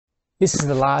This is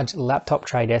the large laptop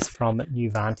tray desk from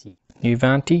NEWVANTE.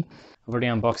 NEWVANTE. I've already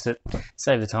unboxed it.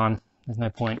 Save the time. There's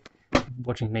no point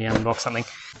watching me unbox something.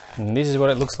 And this is what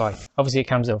it looks like. Obviously it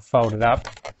comes all folded up.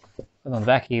 And on the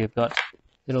back here we've got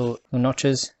little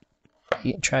notches.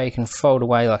 The tray can fold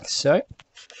away like so.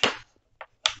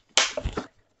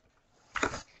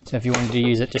 So if you wanted to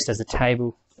use it just as a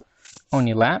table on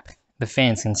your lap, the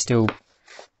fans can still,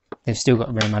 they've still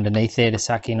got room underneath there to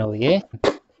suck in all the air.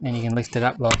 And you can lift it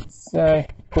up like so.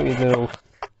 Put your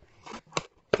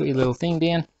little thing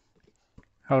down.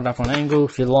 Hold it up on angle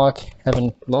if you like,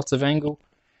 having lots of angle.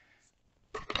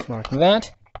 Like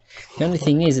that. The only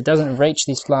thing is it doesn't reach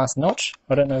this last notch.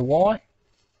 I don't know why,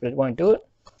 but it won't do it.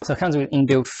 So it comes with an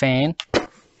inbuilt fan.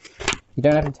 You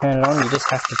don't have to turn it on, you just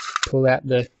have to pull out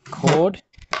the cord.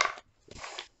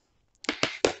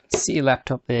 See your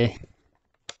laptop there.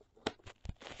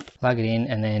 Plug it in,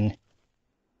 and then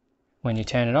when you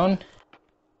turn it on,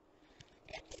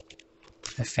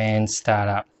 the fans start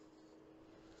up.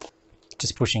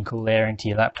 Just pushing cool air into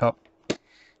your laptop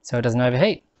so it doesn't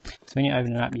overheat. So when you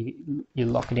open it up, you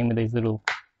lock it in with these little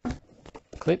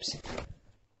clips.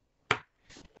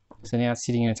 So now it's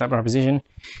sitting in its upright position.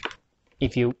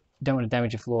 If you don't want to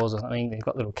damage your floors or something, they've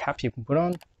got little caps you can put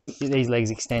on. These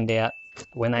legs extend out.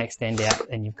 When they extend out,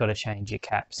 then you've got to change your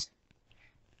caps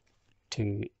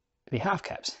to the half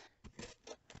caps,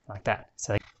 like that.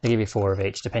 So they give you 4 of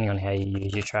each, depending on how you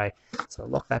use your tray. So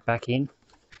lock that back in.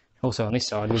 Also on this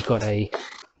side, we've got a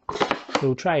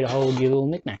little tray to hold your little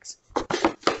knickknacks.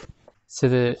 So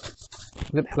we've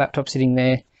got the laptop sitting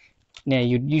there. Now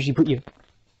you'd usually put your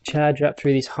charger up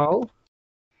through this hole,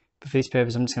 but for this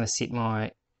purpose I'm just going to sit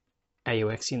my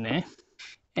AUX in there,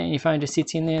 and your phone just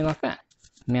sits in there like that.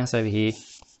 Mouse over here,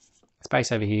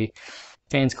 space over here,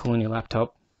 fans cooling your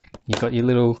laptop. You've got your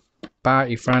little bar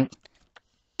at your front,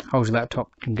 holds your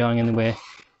laptop from going anywhere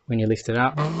when you lift it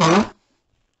up.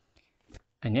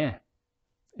 And yeah,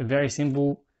 very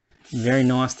simple, very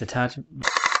nice to touch.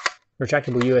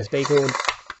 Retractable USB cord.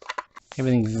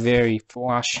 Everything's very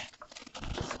flush.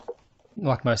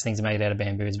 Like most things are made out of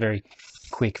bamboo. It's very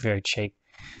quick, very cheap.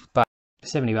 But for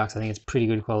 70 bucks, I think it's pretty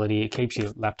good quality. It keeps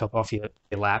your laptop off your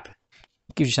lap.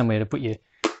 It gives you somewhere to put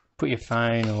your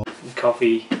phone or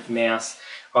coffee, mouse.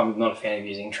 I'm not a fan of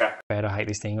using trackpad. I hate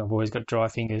this thing. I've always got dry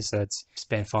fingers, so it's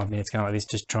spend 5 minutes going like this,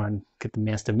 just try and get the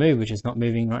mouse to move, which is not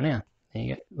moving right now. There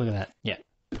you go. Look at that. Yeah.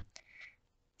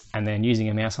 And then using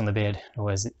a mouse on the bed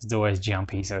it's always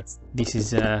jumpy. So this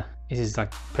is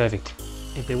like perfect.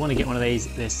 If they want to get one of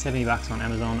these, there's 70 bucks on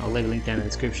Amazon. I'll leave a link down in the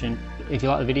description. If you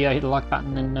like the video, hit the like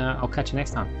button, and I'll catch you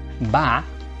next time. Bye.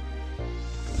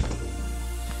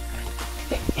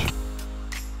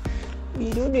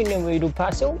 You don't need a way to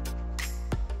pass out.